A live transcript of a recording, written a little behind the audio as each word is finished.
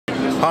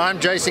Hi,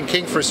 I'm Jason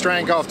King for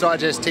Australian Golf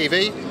Digest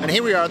TV, and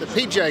here we are at the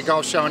PGA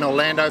Golf Show in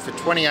Orlando for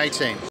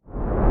 2018.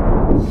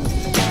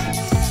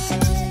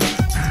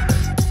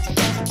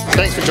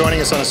 Thanks for joining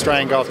us on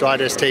Australian Golf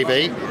Digest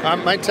TV.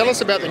 Mate, tell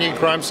us about the new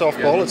Chrome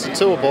softball. It's a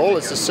tour ball.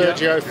 It's a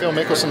Sergio Phil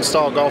Mickelson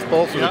style golf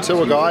ball for the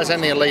tour guys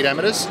and the elite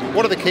amateurs.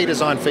 What are the key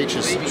design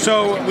features?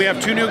 So we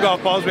have two new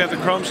golf balls. We have the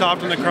Chrome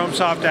Soft and the Chrome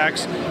Soft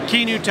X.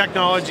 Key new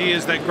technology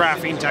is the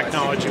graphene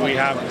technology we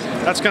have.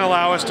 That's going to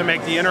allow us to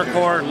make the inner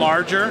core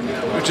larger,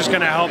 which is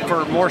going to help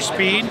for more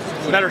speed,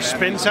 better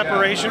spin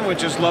separation,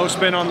 which is low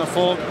spin on the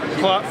full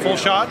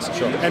shots,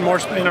 and more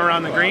spin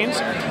around the greens,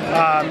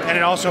 and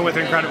it also with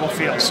incredible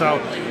feel.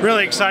 So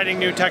really exciting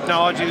new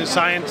technology. The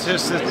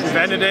scientists that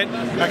invented it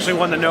actually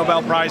won the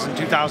Nobel Prize in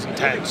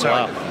 2010.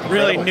 So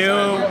really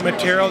new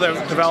material they're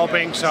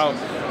developing. So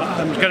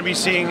I'm going to be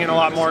seeing in a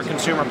lot more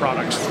consumer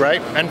products.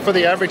 Great. And for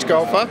the average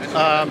golfer,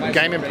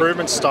 game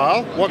improvement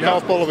style, what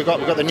golf ball have we got?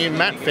 We've got the new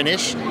matte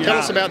finish. Tell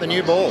us about the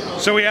new ball.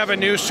 So we have a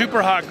new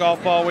Superhot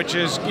golf ball, which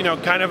is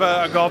kind of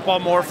a golf ball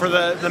more for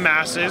the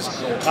masses.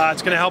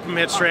 It's going to help them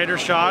hit straighter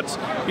shots,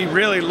 be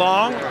really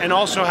long, and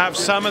also have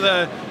some of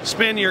the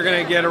spin you're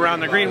going to get around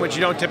the green, which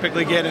you don't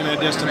typically get in a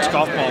distance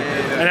golf ball.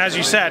 And as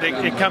you said,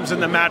 it comes in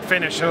the matte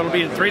finish, so it'll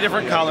be in 3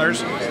 different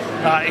colors.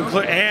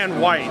 And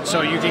white,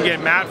 so you can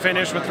get matte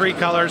finish with 3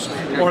 colors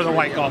or the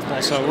white golf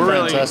ball. So we're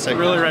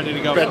really ready to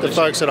go. Bet the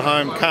folks at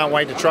home can't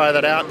wait to try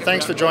that out.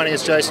 Thanks for joining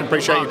us, Jason.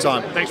 Appreciate your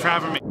time. Thanks for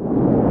having me.